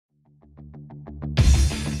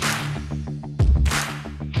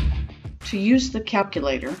To use the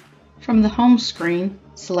calculator, from the home screen,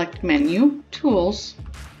 select Menu, Tools,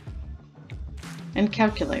 and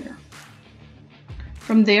Calculator.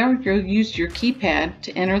 From there, you'll use your keypad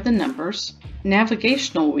to enter the numbers,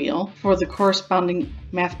 navigational wheel for the corresponding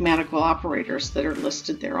mathematical operators that are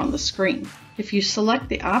listed there on the screen. If you select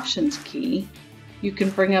the Options key, you can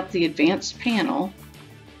bring up the Advanced panel,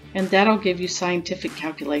 and that'll give you scientific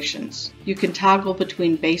calculations. You can toggle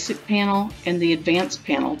between Basic panel and the Advanced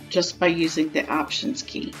panel just by using the Options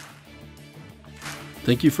key.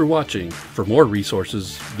 Thank you for watching. For more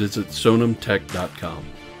resources, visit sonimtech.com.